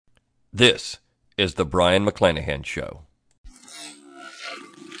This is the Brion McClanahan Show. 3,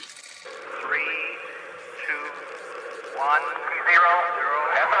 2, 1, 0, 0,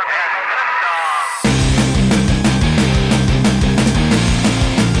 liftoff.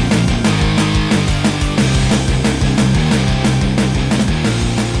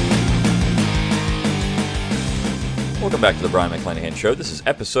 Welcome back to the Brion McClanahan Show. This is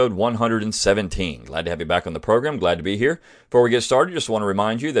episode 117. Glad to have you back on the program. Glad to be here. Before we get started, just want to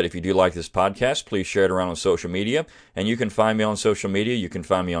remind you that if you do like this podcast, please share it around on social media. And you can find me on social media. You can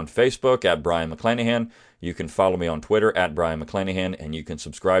find me on Facebook at Brion McClanahan. You can follow me on Twitter at Brion McClanahan. And you can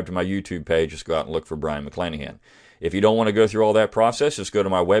subscribe to my YouTube page. Just go out and look for Brion McClanahan. If you don't want to go through all that process, just go to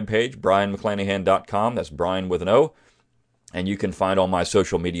my webpage, brionmcclanahan.com. That's Brion with an O. And you can find all my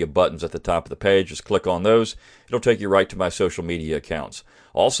social media buttons at the top of the page. Just click on those. It'll take you right to my social media accounts.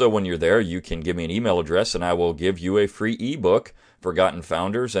 Also, when you're there, you can give me an email address, and I will give you a free ebook, Forgotten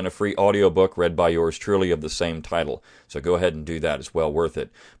Founders, and a free audiobook read by yours truly of the same title. So go ahead and do that. It's well worth it.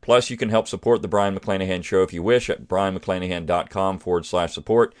 Plus, you can help support the Brion McClanahan Show if you wish at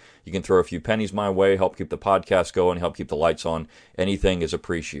brionmcclanahan.com/support. You can throw a few pennies my way, help keep the podcast going, help keep the lights on. Anything is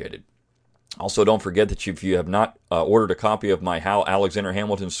appreciated. Also, don't forget that if you have not ordered a copy of my How Alexander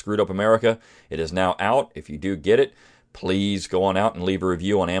Hamilton Screwed Up America, it is now out. If you do get it, please go on out and leave a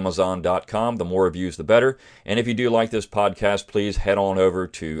review on Amazon.com. The more reviews, the better. And if you do like this podcast, please head on over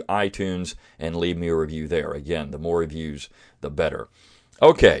to iTunes and leave me a review there. Again, the more reviews, the better.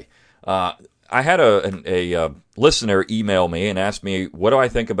 Okay. I had a listener email me and ask me, what do I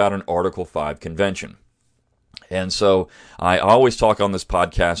think about an Article 5 convention? And so I always talk on this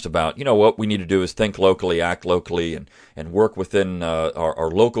podcast about, what we need to do is think locally, act locally, and work within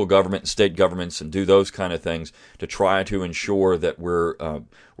our local government and state governments and do those kind of things to try to ensure that we're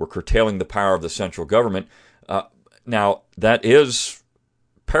curtailing the power of the central government. Now, that is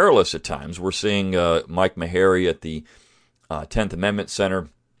perilous at times. We're seeing Mike Maharrey at the 10th Amendment Center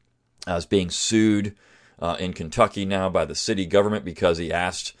is being sued in Kentucky now by the city government because he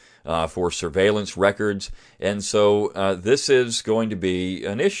asked for surveillance records. And so this is going to be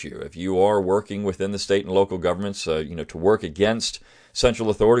an issue. If you are working within the state and local governments, to work against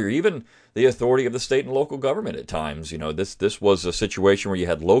central authority or even the authority of the state and local government at times, this was a situation where you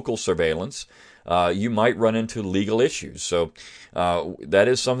had local surveillance. You might run into legal issues. So that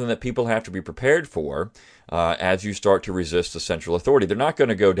is something that people have to be prepared for as you start to resist the central authority. They're not going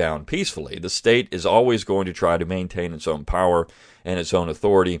to go down peacefully. The state is always going to try to maintain its own power and its own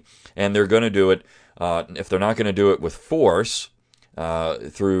authority, and they're going to do it. If they're not going to do it with force,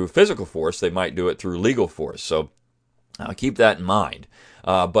 through physical force, they might do it through legal force. So keep that in mind.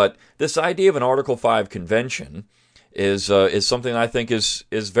 But this idea of an Article 5 convention is something I think is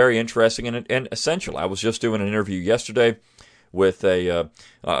very interesting and essential. I was just doing an interview yesterday with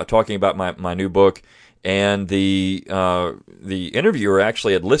talking about my new book, and the interviewer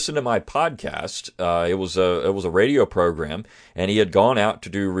actually had listened to my podcast. It was a radio program, and he had gone out to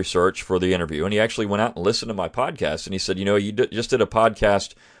do research for the interview, and he actually went out and listened to my podcast, and he said, you just did a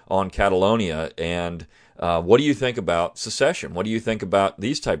podcast on Catalonia, and what do you think about secession? What do you think about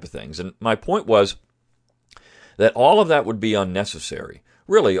these type of things? And my point was that all of that would be unnecessary.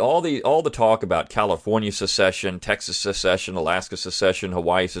 Really, all the talk about California secession, Texas secession, Alaska secession,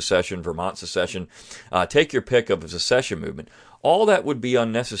 Hawaii secession, Vermont secession, take your pick of a secession movement, all that would be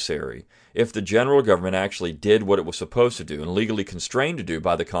unnecessary if the general government actually did what it was supposed to do and legally constrained to do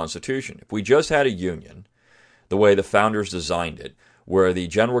by the Constitution. If we just had a union, the way the founders designed it, where the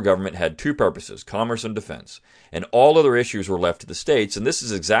general government had two purposes, commerce and defense, and all other issues were left to the states, and this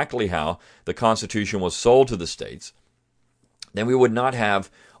is exactly how the Constitution was sold to the states, then we would not have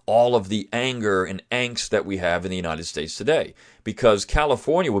all of the anger and angst that we have in the United States today, because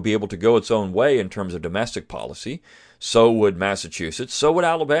California would be able to go its own way in terms of domestic policy. So would Massachusetts, so would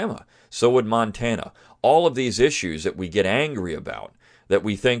Alabama, so would Montana. All of these issues that we get angry about, that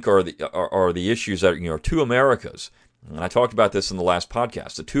we think are the issues that are two Americas. And I talked about this in the last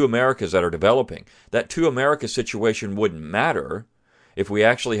podcast. The two Americas that are developing, that two America situation wouldn't matter if we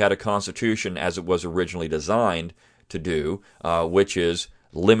actually had a constitution as it was originally designed to do, which is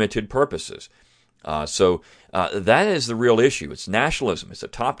limited purposes. So that is the real issue. It's nationalism. It's a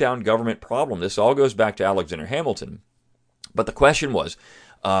top-down government problem. This all goes back to Alexander Hamilton. But the question was,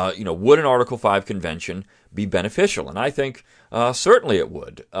 would an Article 5 convention be beneficial? And I think certainly it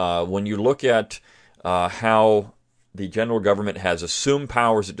would. When you look at how the general government has assumed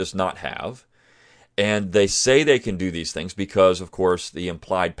powers it does not have, and they say they can do these things because, of course, the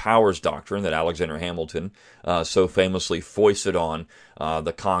implied powers doctrine that Alexander Hamilton so famously foisted on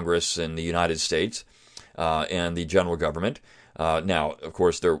the Congress in the United States and the general government. Now, of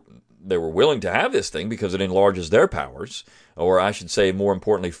course, willing to have this thing because it enlarges their powers, or I should say, more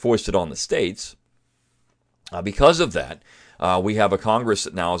importantly, foisted on the states. Because of that, we have a Congress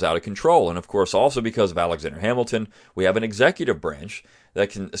that now is out of control. And of course, also because of Alexander Hamilton, we have an executive branch that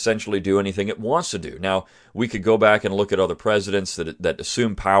can essentially do anything it wants to do. Now, we could go back and look at other presidents that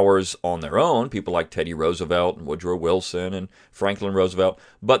assume powers on their own, people like Teddy Roosevelt and Woodrow Wilson and Franklin Roosevelt.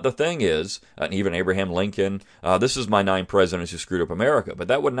 But the thing is, and even Abraham Lincoln, this is my 9 presidents who screwed up America. But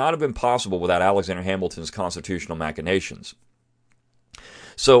that would not have been possible without Alexander Hamilton's constitutional machinations.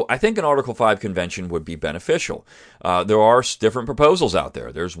 So I think an Article 5 convention would be beneficial. There are different proposals out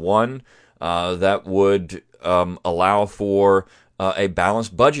there. There's one that would allow for a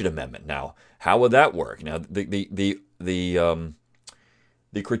balanced budget amendment. Now, how would that work? Now, the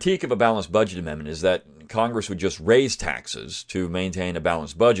critique of a balanced budget amendment is that Congress would just raise taxes to maintain a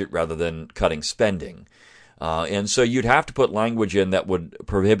balanced budget rather than cutting spending. And so you'd have to put language in that would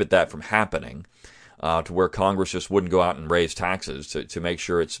prohibit that from happening. To where Congress just wouldn't go out and raise taxes to make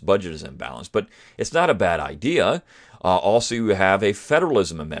sure its budget is in balance. But it's not a bad idea. Also, you have a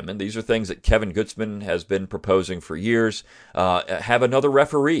federalism amendment. These are things that Kevin Gutzman has been proposing for years. Have another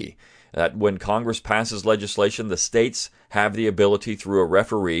referee. That when Congress passes legislation, the states have the ability through a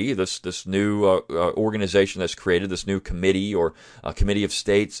referee, this new organization that's created, this new committee or committee of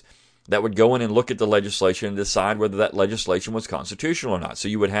states, that would go in and look at the legislation and decide whether that legislation was constitutional or not. So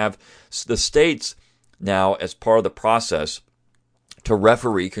you would have the states now as part of the process to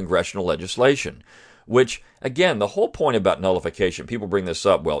referee congressional legislation, which, again, the whole point about nullification, people bring this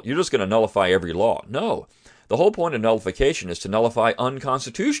up, well, you're just going to nullify every law. No. The whole point of nullification is to nullify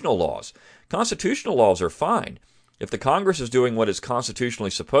unconstitutional laws. Constitutional laws are fine. If the Congress is doing what it's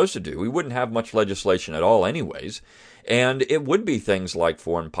constitutionally supposed to do, we wouldn't have much legislation at all anyways. And it would be things like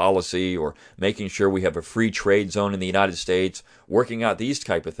foreign policy or making sure we have a free trade zone in the United States, working out these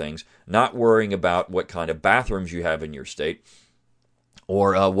type of things, not worrying about what kind of bathrooms you have in your state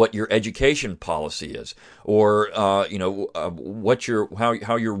or what your education policy is, or what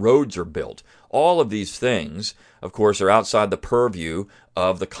how your roads are built. All of these things, of course, are outside the purview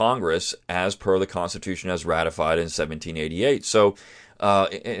of the Congress as per the Constitution as ratified in 1788. So,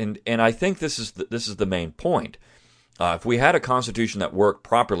 and I think this is the main point. If we had a Constitution that worked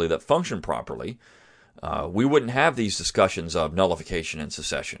properly, that functioned properly, we wouldn't have these discussions of nullification and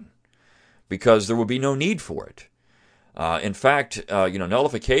secession because there would be no need for it. In fact,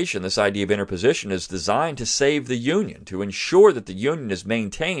 nullification, this idea of interposition, is designed to save the Union, to ensure that the Union is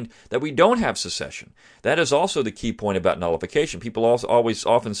maintained, that we don't have secession. That is also the key point about nullification. People also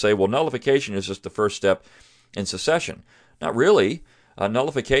often say, well, nullification is just the first step in secession. Not really.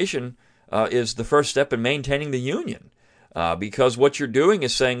 Nullification is the first step in maintaining the Union. Because what you're doing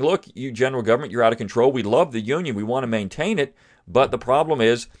is saying, look, you general government, you're out of control. We love the Union. We want to maintain it. But the problem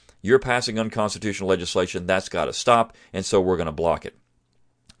is you're passing unconstitutional legislation. That's got to stop. And so we're going to block it.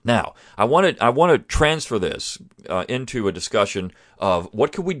 Now, I want to transfer this into a discussion of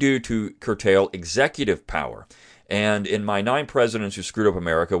what could we do to curtail executive power. And in my 9 presidents who screwed up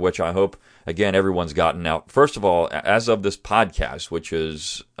America, which I hope, again, everyone's gotten out. First of all, as of this podcast, which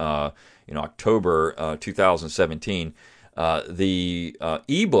is October 2017, the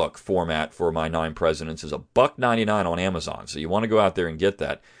ebook format for my 9 presidents is $1.99 on Amazon. So you want to go out there and get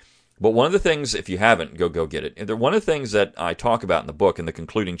that. But one of the things, if you haven't, go get it. One of the things that I talk about in the book, in the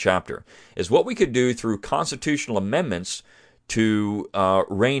concluding chapter, is what we could do through constitutional amendments to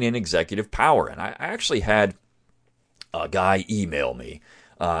rein in executive power. And I actually had a guy email me.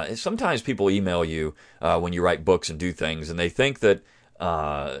 Sometimes people email you when you write books and do things, and they think that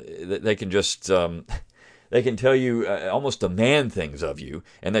they can just they can tell you, almost demand things of you,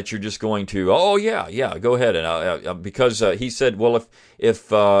 and that you're just going to, oh yeah, go ahead, and because he said, well,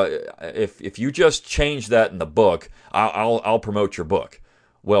 if you just change that in the book, I'll promote your book.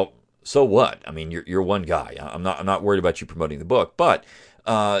 Well, so what? I mean, you're one guy. I'm not worried about you promoting the book, but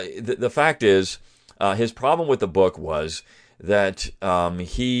the fact is, his problem with the book was that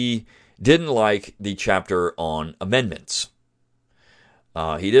he didn't like the chapter on amendments.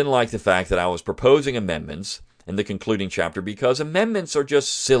 He didn't like the fact that I was proposing amendments in the concluding chapter because amendments are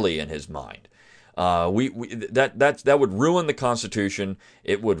just silly in his mind. That would ruin the Constitution.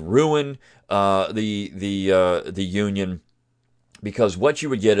 It would ruin the Union, because what you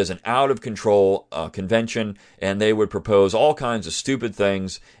would get is an out of control convention, and they would propose all kinds of stupid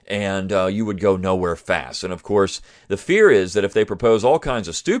things, and you would go nowhere fast. And of course, the fear is that if they propose all kinds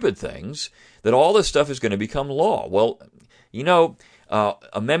of stupid things, that all this stuff is going to become law. Well,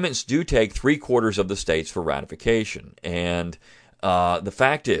 amendments do take 3/4 of the states for ratification. And the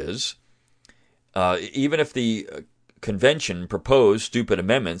fact is, even if the convention proposed stupid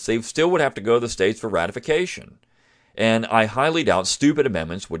amendments, they still would have to go to the states for ratification. And I highly doubt stupid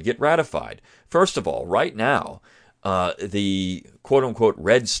amendments would get ratified. First of all, right now, the quote-unquote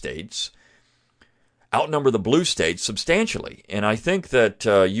red states outnumber the blue states substantially. And I think that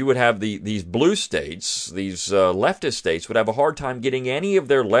you would have these blue states, these leftist states, would have a hard time getting any of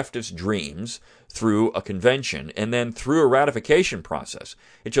their leftist dreams through a convention and then through a ratification process.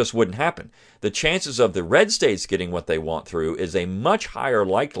 It just wouldn't happen. The chances of the red states getting what they want through is a much more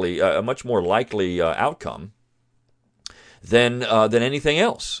likely outcome than anything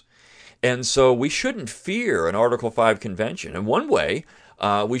else. And so we shouldn't fear an Article 5 convention. And one way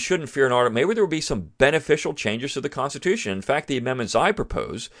we shouldn't fear an article. Maybe there would be some beneficial changes to the Constitution. In fact, the amendments I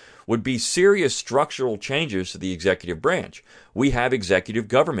propose would be serious structural changes to the executive branch. We have executive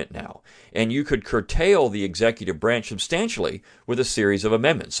government now, and you could curtail the executive branch substantially with a series of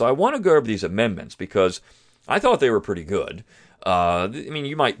amendments. So I want to go over these amendments because I thought they were pretty good. I mean,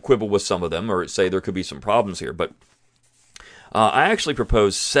 you might quibble with some of them or say there could be some problems here, but I actually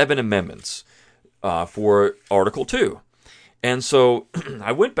proposed 7 amendments for Article 2. And so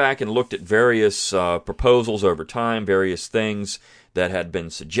I went back and looked at various proposals over time, various things that had been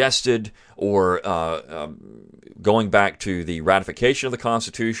suggested, or going back to the ratification of the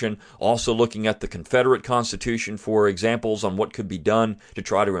Constitution, also looking at the Confederate Constitution for examples on what could be done to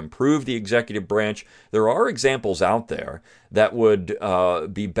try to improve the executive branch. There are examples out there that would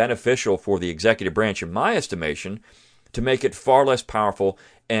be beneficial for the executive branch, in my estimation, to make it far less powerful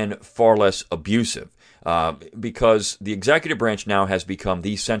and far less abusive. Because the executive branch now has become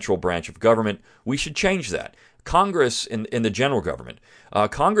the central branch of government. We should change that. Congress, in the general government,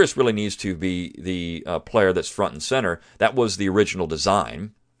 Congress really needs to be the player that's front and center. That was the original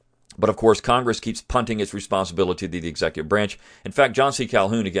design. But of course, Congress keeps punting its responsibility to the executive branch. In fact, John C.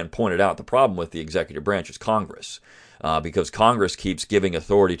 Calhoun again pointed out the problem with the executive branch is Congress. Because Congress keeps giving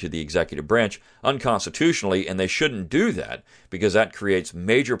authority to the executive branch unconstitutionally, and they shouldn't do that because that creates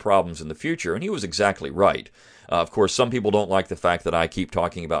major problems in the future. And he was exactly right. Of course, some people don't like the fact that I keep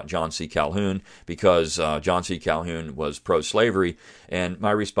talking about John C. Calhoun because John C. Calhoun was pro-slavery, and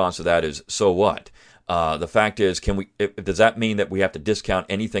my response to that is, so what? The fact is, does that mean that we have to discount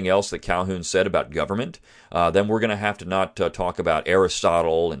anything else that Calhoun said about government? Then we're going to have to not talk about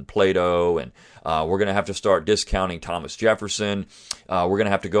Aristotle and Plato, and we're going to have to start discounting Thomas Jefferson. We're going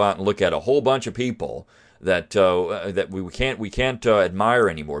to have to go out and look at a whole bunch of people that we can't admire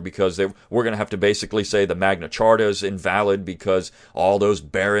anymore because we're going to have to basically say the Magna Charta is invalid because all those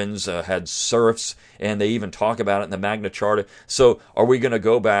barons had serfs, and they even talk about it in the Magna Charta. So are we going to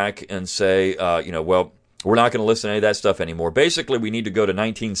go back and say, well, we're not going to listen to any of that stuff anymore? Basically, we need to go to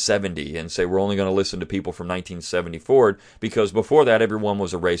 1970 and say we're only going to listen to people from 1970 forward because before that, everyone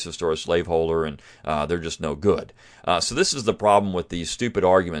was a racist or a slaveholder, and they're just no good. So this is the problem with these stupid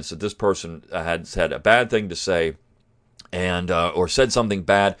arguments that this person had a bad thing to say and or said something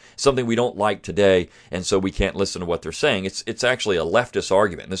bad, something we don't like today, and so we can't listen to what they're saying. It's actually a leftist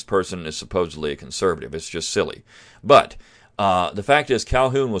argument. This person is supposedly a conservative. It's just silly. But the fact is,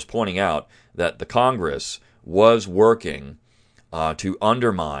 Calhoun was pointing out that the Congress was working to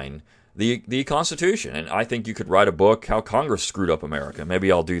undermine the Constitution. And I think you could write a book, How Congress Screwed Up America.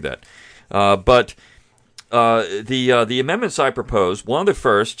 Maybe I'll do that. But the amendments I proposed, one of the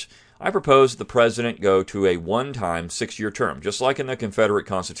first, I proposed the president go to a one-time 6-year term, just like in the Confederate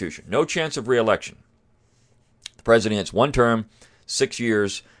Constitution. No chance of re-election. The president gets one term, 6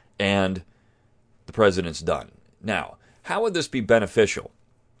 years, and the president's done. Now, how would this be beneficial?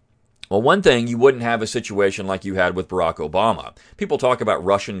 Well, one thing, you wouldn't have a situation like you had with Barack Obama. People talk about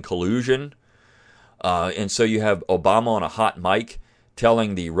Russian collusion, and so you have Obama on a hot mic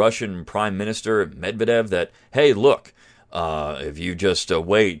telling the Russian Prime Minister Medvedev that, hey, look, if you just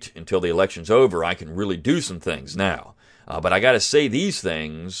wait until the election's over, I can really do some things now. But I got to say these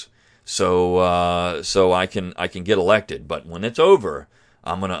things so I can get elected. But when it's over,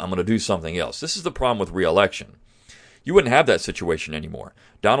 I'm gonna do something else. This is the problem with re-election. You wouldn't have that situation anymore.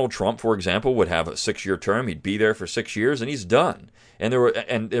 Donald Trump, for example, would have a 6-year term. He'd be there for 6 years, and he's done. And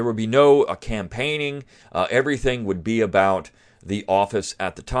there would be no campaigning. Everything would be about the office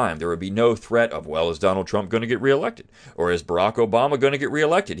at the time. There would be no threat of, well, is Donald Trump going to get reelected? Or is Barack Obama going to get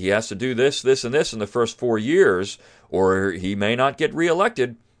reelected? He has to do this, this, and this in the first 4 years, or he may not get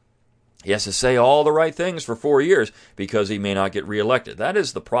reelected. He has to say all the right things for 4 years because he may not get reelected. That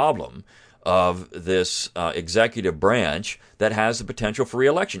is the problem of this executive branch that has the potential for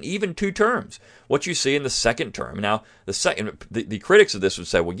re-election, even 2 terms. What you see in the second term. Now, the critics of this would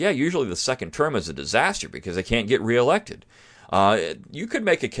say, well, yeah, usually the second term is a disaster because they can't get re-elected. You could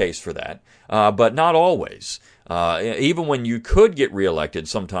make a case for that, but not always. Even when you could get reelected,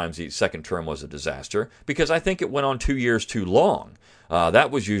 sometimes the second term was a disaster because I think it went on 2 years too long.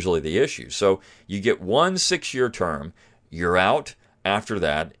 That was usually the issue. So you get 1 6-year term, you're out after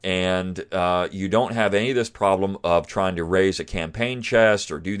that, and you don't have any of this problem of trying to raise a campaign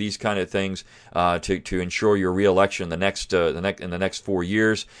chest or do these kind of things to ensure your reelection in the next 4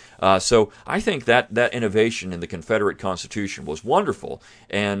 years. So I think that innovation in the Confederate Constitution was wonderful,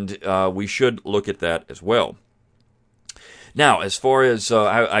 and we should look at that as well. Now, as far as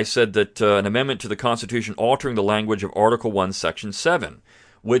I said that an amendment to the Constitution altering the language of Article 1, Section 7,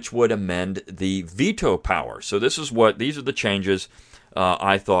 which would amend the veto power. So these are the changes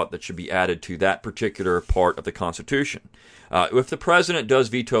I thought that should be added to that particular part of the Constitution. If the president does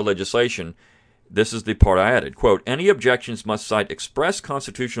veto legislation, this is the part I added. Quote, any objections must cite express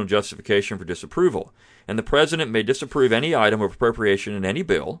constitutional justification for disapproval, and the president may disapprove any item of appropriation in any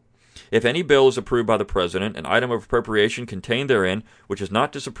bill. If any bill is approved by the president, an item of appropriation contained therein which is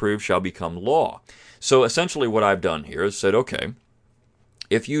not disapproved shall become law. So essentially what I've done here is said, okay,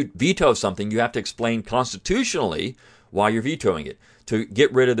 if you veto something, you have to explain constitutionally why you're vetoing it, to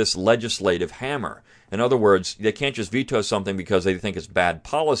get rid of this legislative hammer. In other words, they can't just veto something because they think it's bad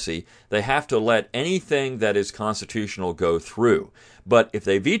policy. They have to let anything that is constitutional go through. But if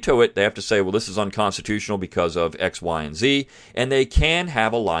they veto it, they have to say, well, this is unconstitutional because of X, Y, and Z, and they can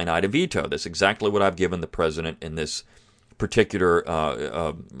have a line item veto. That's exactly what I've given the president in this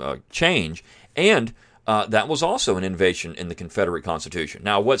particular change. And that was also an innovation in the Confederate Constitution.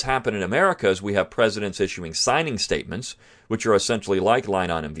 Now, what's happened in America is we have presidents issuing signing statements, which are essentially like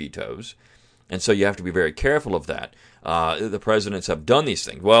line item vetoes. And so you have to be very careful of that. The presidents have done these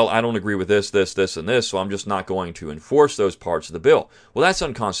things. Well, I don't agree with this, and this, so I'm just not going to enforce those parts of the bill. Well, that's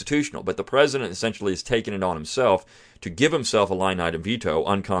unconstitutional, but the president essentially has taken it on himself to give himself a line item veto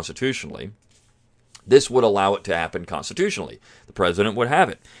unconstitutionally. This would allow it to happen constitutionally. The president would have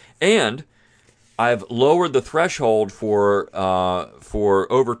it. And I've lowered the threshold for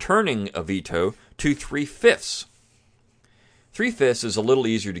overturning a veto to 3/5. 3/5 is a little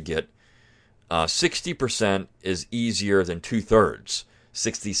easier to get. 60% is easier than 2/3,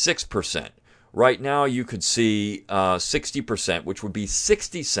 66%. Right now you could see 60%, which would be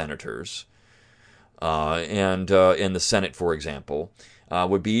 60 senators, and in the Senate, for example,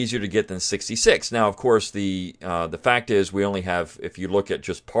 would be easier to get than 66. Now, of course, the fact is we only have, if you look at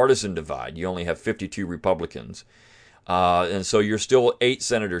just partisan divide, you only have 52 Republicans, and so you're still 8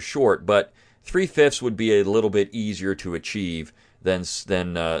 senators short, but 3/5 would be a little bit easier to achieve than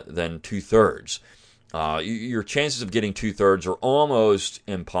 2/3. Your chances of getting 2/3 are almost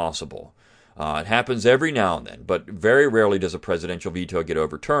impossible. It happens every now and then, but very rarely does a presidential veto get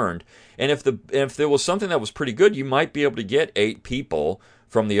overturned. And if there was something that was pretty good, you might be able to get 8 people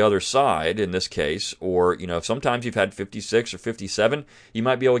from the other side in this case, or if sometimes you've had 56 or 57, you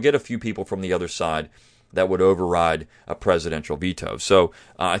might be able to get a few people from the other side that would override a presidential veto. So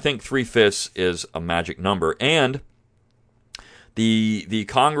I think 3/5 is a magic number, and the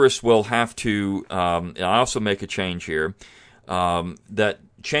Congress will have to. I also make a change here that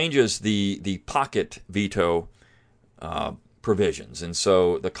changes the pocket veto provisions, and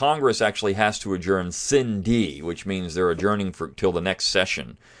so the Congress actually has to adjourn sine die, which means they're adjourning till the next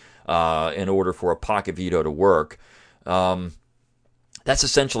session in order for a pocket veto to work. That's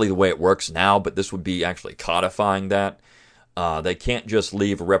essentially the way it works now, but this would be actually codifying that. They can't just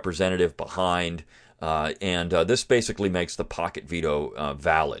leave a representative behind. And this basically makes the pocket veto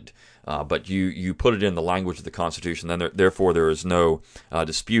valid. But you put it in the language of the Constitution, then therefore there is no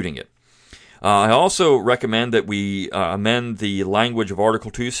disputing it. I also recommend that we amend the language of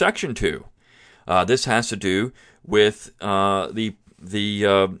Article 2, Section 2. This has to do with the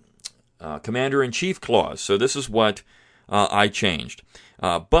Commander-in-Chief clause. So this is what I changed.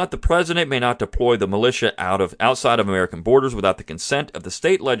 But the President may not deploy the militia outside of American borders without the consent of the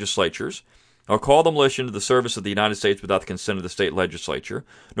state legislatures, or call the militia into the service of the United States without the consent of the state legislature,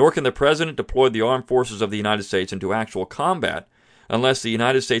 nor can the President deploy the armed forces of the United States into actual combat unless the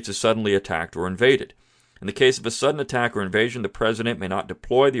United States is suddenly attacked or invaded. In the case of a sudden attack or invasion, the President may not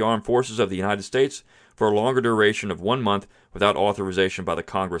deploy the armed forces of the United States for a longer duration of 1 month without authorization by the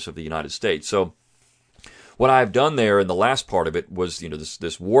Congress of the United States. So what I've done there in the last part of it was,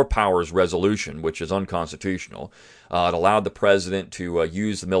 this war powers resolution, which is unconstitutional. It allowed the president to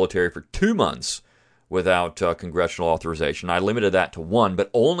use the military for 2 months without congressional authorization. I limited that to 1, but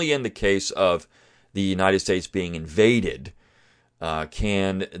only in the case of the United States being invaded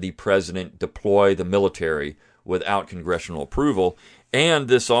can the president deploy the military without congressional approval. And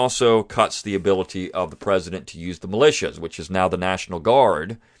this also cuts the ability of the president to use the militias, which is now the National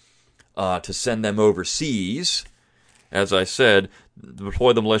Guard, to send them overseas, as I said,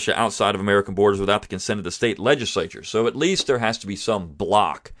 deploy the militia outside of American borders without the consent of the state legislature. So at least there has to be some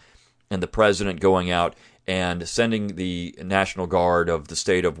block in the president going out and sending the National Guard of the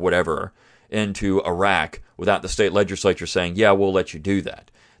state of whatever into Iraq without the state legislature saying, yeah, we'll let you do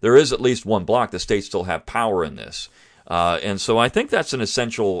that. There is at least one block. The states still have power in this. And so I think that's an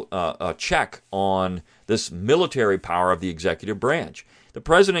essential check on this military power of the executive branch. The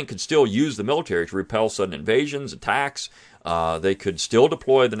president could still use the military to repel sudden invasions, attacks. They could still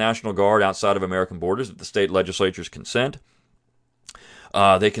deploy the National Guard outside of American borders with the state legislature's consent.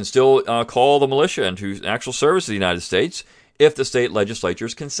 They can still call the militia into actual service of the United States if the state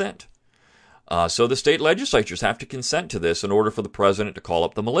legislatures consent. So the state legislatures have to consent to this in order for the president to call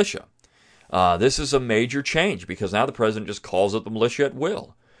up the militia. This is a major change because now the president just calls up the militia at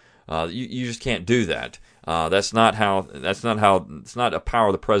will. You just can't do that. It's not a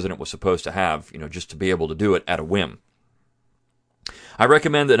power the president was supposed to have, just to be able to do it at a whim. I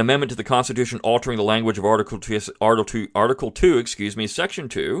recommend an amendment to the Constitution altering the language of Article 2, Section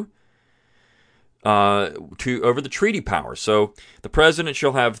 2, over the treaty power. So the president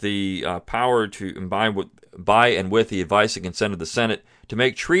shall have the power to by and with the advice and consent of the Senate to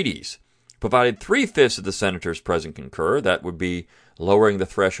make treaties, provided 3/5 of the senators present concur. That would be lowering the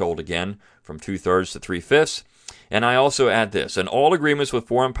threshold again from 2/3 to 3/5. And I also add this: and all agreements with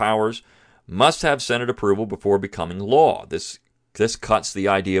foreign powers must have Senate approval before becoming law. This cuts the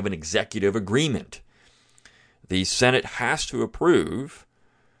idea of an executive agreement. The Senate has to approve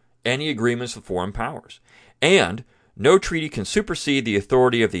any agreements with foreign powers. And no treaty can supersede the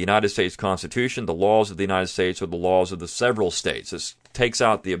authority of the United States Constitution, the laws of the United States, or the laws of the several states. This takes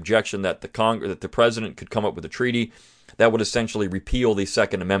out the objection that the president could come up with a treaty that would essentially repeal the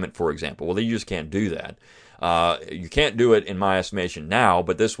Second Amendment, for example. Well, you just can't do that. You can't do it, in my estimation, now,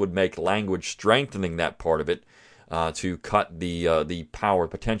 but this would make language strengthening that part of it to cut the power,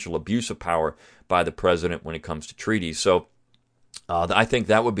 potential abuse of power by the president when it comes to treaties. So I think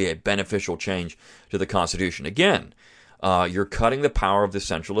that would be a beneficial change to the Constitution. Again, you're cutting the power of the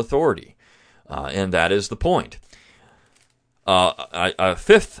central authority, and that is the point. A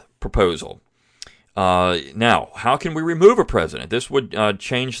fifth proposal. Now, how can we remove a president? This would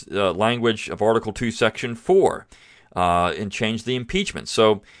change the language of Article 2, Section 4, and change the impeachment.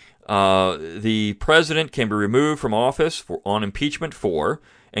 So the president can be removed from office on impeachment for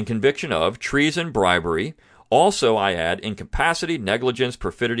and conviction of treason, bribery. Also, I add, incapacity, negligence,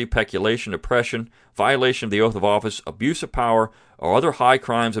 perfidy, peculation, oppression, violation of the oath of office, abuse of power, or other high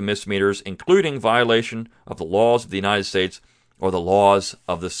crimes and misdemeanors, including violation of the laws of the United States or the laws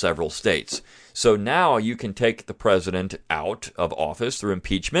of the several states. So now you can take the president out of office through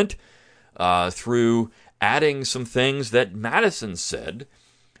impeachment, through adding some things that Madison said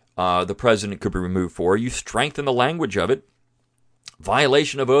the president could be removed for. You strengthen the language of it.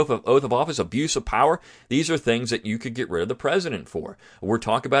 Violation of oath of office, abuse of power, these are things that you could get rid of the president for. We're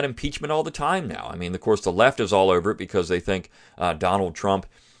talking about impeachment all the time now. I mean, of course, the left is all over it because they think Donald Trump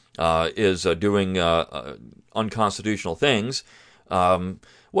is doing unconstitutional things.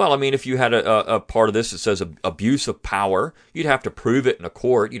 Well, I mean, if you had a part of this that says abuse of power, you'd have to prove it in a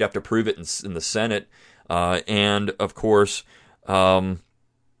court. You'd have to prove it in the Senate. And, of course,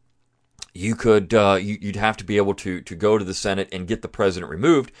 you'd have to be able to go to the Senate and get the president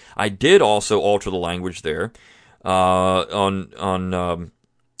removed. I did also alter the language there on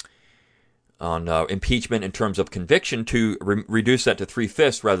impeachment in terms of conviction to reduce that to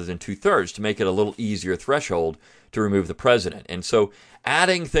 3/5 rather than 2/3 to make it a little easier threshold to remove the president. And so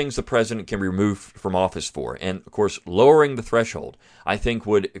adding things the president can be removed from office for, and of course lowering the threshold, I think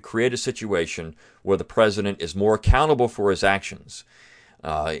would create a situation where the president is more accountable for his actions.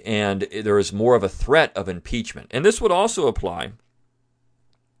 And there is more of a threat of impeachment. And this would also apply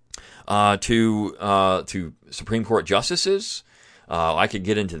to Supreme Court justices. I could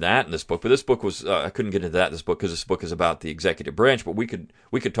get into that in this book, but this book was I couldn't get into that in this book because this book is about the executive branch. But we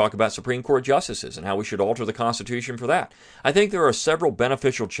could talk about Supreme Court justices and how we should alter the Constitution for that. I think there are several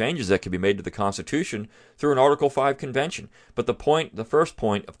beneficial changes that can be made to the Constitution through an Article 5 convention. But the first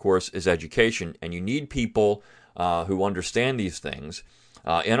point, of course, is education, and you need people who understand these things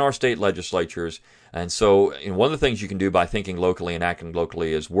in our state legislatures. And so one of the things you can do by thinking locally and acting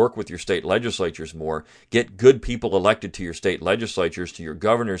locally is work with your state legislatures more, get good people elected to your state legislatures, to your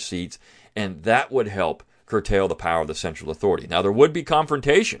governor's seats, and that would help curtail the power of the central authority. Now, there would be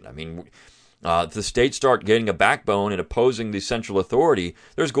confrontation. I mean, if the states start getting a backbone and opposing the central authority,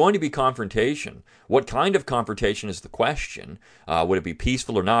 there's going to be confrontation. What kind of confrontation is the question? Would it be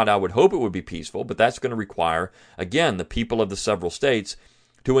peaceful or not? I would hope it would be peaceful, but that's going to require, again, the people of the several states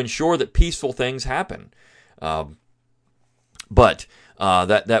to ensure that peaceful things happen. But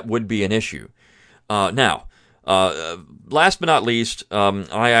that would be an issue. Now, last but not least,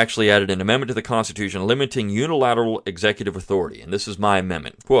 I actually added an amendment to the Constitution limiting unilateral executive authority, and this is my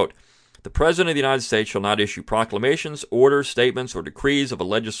amendment. Quote, "The President of the United States shall not issue proclamations, orders, statements, or decrees of a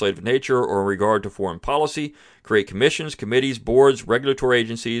legislative nature or in regard to foreign policy, create commissions, committees, boards, regulatory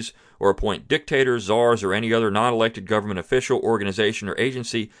agencies, or appoint dictators, czars, or any other non-elected government official, organization, or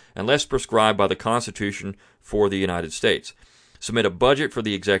agency unless prescribed by the Constitution for the United States. Submit a budget for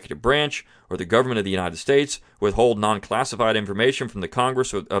the executive branch or the government of the United States, withhold non-classified information from the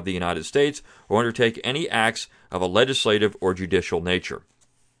Congress of the United States, or undertake any acts of a legislative or judicial nature."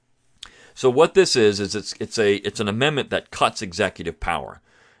 So what this is it's an amendment that cuts executive power.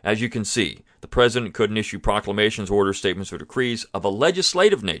 As you can see, the president couldn't issue proclamations, orders, statements, or decrees of a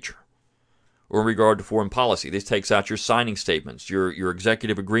legislative nature or in regard to foreign policy. This takes out your signing statements, your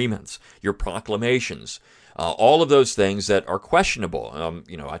executive agreements, your proclamations, all of those things that are questionable.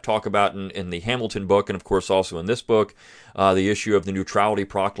 I talk about in the Hamilton book, and of course also in this book, the issue of the Neutrality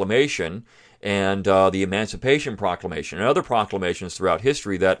Proclamation and the Emancipation Proclamation and other proclamations throughout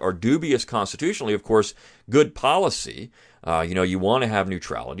history that are dubious constitutionally. Of course, good policy. You want to have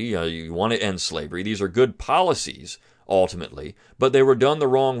neutrality. You want to end slavery. These are good policies, ultimately, but they were done the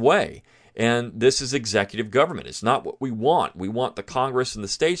wrong way. And this is executive government. It's not what we want. We want the Congress and the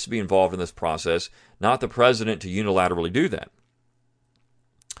states to be involved in this process, not the president to unilaterally do that.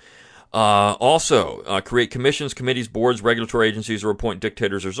 Create commissions, committees, boards, regulatory agencies, or appoint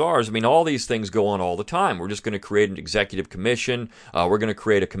dictators or czars. I mean, all these things go on all the time. We're just going to create an executive commission. We're going to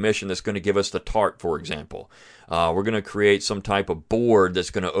create a commission that's going to give us the TARP, for example. We're going to create some type of board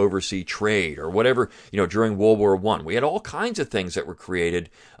that's going to oversee trade or whatever. During World War I, we had all kinds of things that were created.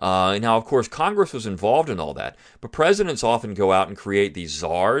 Now, of course, Congress was involved in all that, but presidents often go out and create these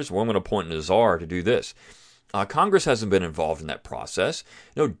czars. Well, I'm going to appoint a czar to do this. Congress hasn't been involved in that process.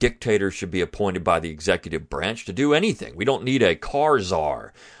 No dictator should be appointed by the executive branch to do anything. We don't need a car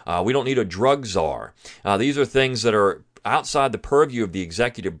czar. We don't need a drug czar. These are things that are outside the purview of the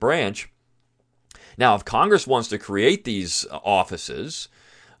executive branch. Now, if Congress wants to create these offices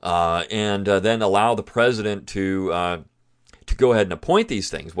and then allow the president to go ahead and appoint these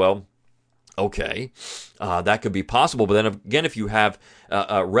things, well, okay, that could be possible. But then again, if you have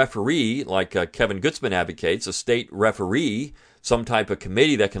a referee, like Kevin Gutzman advocates, a state referee, some type of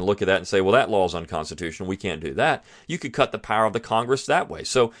committee that can look at that and say, well, that law is unconstitutional, we can't do that. You could cut the power of the Congress that way.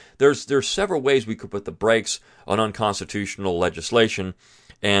 So there's several ways we could put the brakes on unconstitutional legislation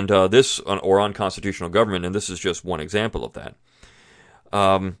and or unconstitutional government, and this is just one example of that.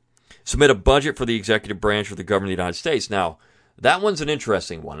 Submit a budget for the executive branch of the government of the United States. Now, that one's an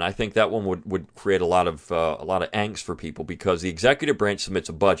interesting one. I think that one would create a lot of angst for people because the executive branch submits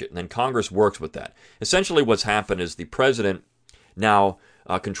a budget and then Congress works with that. Essentially what's happened is the president now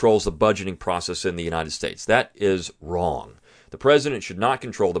controls the budgeting process in the United States. That is wrong. The president should not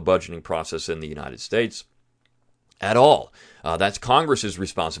control the budgeting process in the United States at all. That's Congress's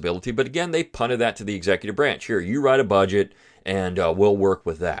responsibility, but again, they punted that to the executive branch. Here, you write a budget and we'll work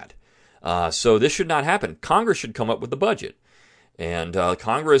with that. So this should not happen. Congress should come up with the budget. And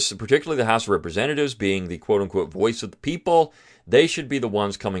Congress, particularly the House of Representatives, being the quote-unquote voice of the people, they should be the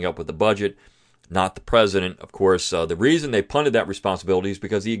ones coming up with the budget, not the president. Of course, the reason they punted that responsibility is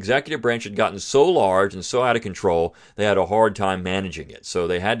because the executive branch had gotten so large and so out of control, they had a hard time managing it. So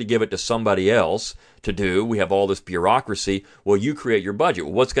they had to give it to somebody else to do. We have all this bureaucracy. Well, you create your budget.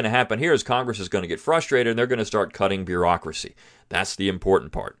 Well, what's going to happen here is Congress is going to get frustrated and they're going to start cutting bureaucracy. That's the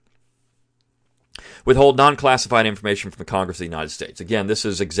important part. Withhold non-classified information from the Congress of the United States. Again, this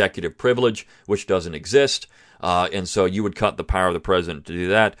is executive privilege, which doesn't exist, and so you would cut the power of the president to do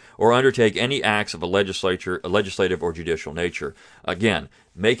that, or undertake any acts of a legislative or judicial nature. Again,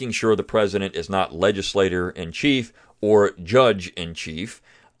 making sure the president is not legislator-in-chief or judge-in-chief.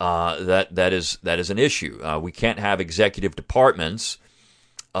 That is an issue. We can't have executive departments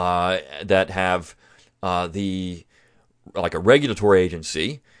that have like a regulatory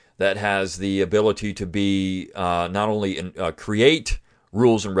agency that has the ability to be not only create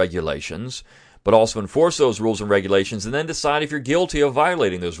rules and regulations, but also enforce those rules and regulations and then decide if you're guilty of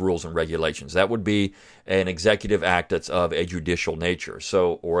violating those rules and regulations. That would be an executive act that's of a judicial nature,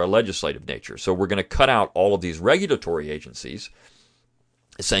 or a legislative nature. So we're going to cut out all of these regulatory agencies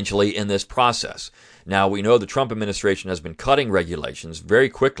essentially in this process. Now, we know the Trump administration has been cutting regulations very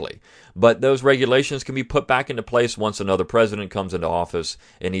quickly, but those regulations can be put back into place once another president comes into office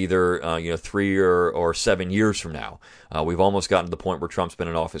in either 3 or 7 years from now. We've almost gotten to the point where Trump's been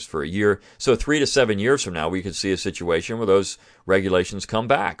in office for a year. So 3 to 7 years from now, we could see a situation where those regulations come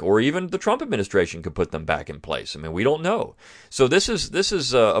back, or even the Trump administration could put them back in place. I mean, we don't know. So this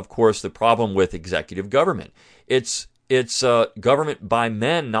is of course, the problem with executive government. It's government by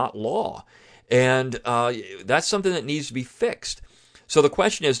men, not law. And that's something that needs to be fixed. So the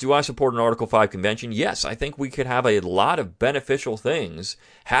question is, do I support an Article 5 convention? Yes, I think we could have a lot of beneficial things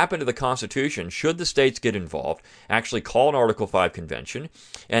happen to the Constitution should the states get involved, actually call an Article 5 convention,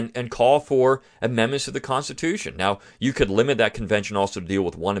 and call for amendments to the Constitution. Now, you could limit that convention also to deal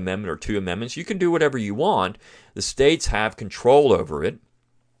with 1 amendment or 2 amendments. You can do whatever you want. The states have control over it.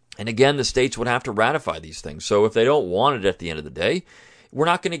 And again, the states would have to ratify these things. So if they don't want it at the end of the day, we're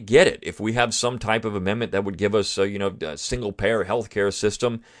not going to get it. If we have some type of amendment that would give us, a single-payer health care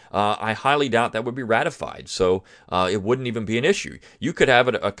system, I highly doubt that would be ratified. So it wouldn't even be an issue. You could have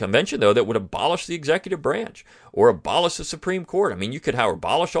a convention, though, that would abolish the executive branch or abolish the Supreme Court. I mean, you could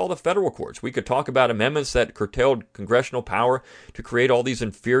abolish all the federal courts. We could talk about amendments that curtailed congressional power to create all these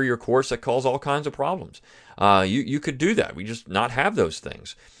inferior courts that cause all kinds of problems. You could do that. We just not have those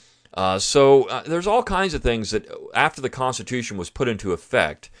things. So there's all kinds of things that after the Constitution was put into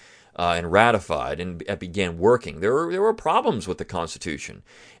effect and ratified and it began working, there were problems with the Constitution.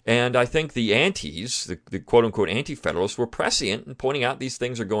 And I think the antis, the quote-unquote anti-federalists, were prescient in pointing out these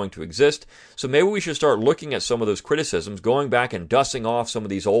things are going to exist. So maybe we should start looking at some of those criticisms, going back and dusting off some of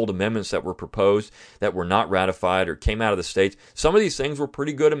these old amendments that were proposed that were not ratified or came out of the states. Some of these things were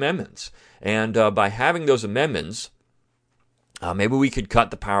pretty good amendments. And by having those amendments, maybe we could cut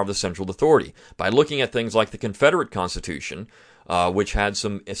the power of the central authority by looking at things like the Confederate Constitution, which had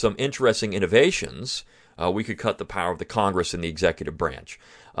some interesting innovations. We could cut the power of the Congress and the executive branch.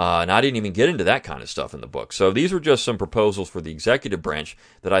 And I didn't even get into that kind of stuff in the book. So these are just some proposals for the executive branch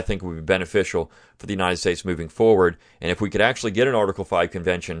that I think would be beneficial for the United States moving forward. And if we could actually get an Article 5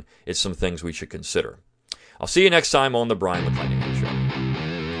 convention, it's some things we should consider. I'll see you next time on The Brian McClanahan.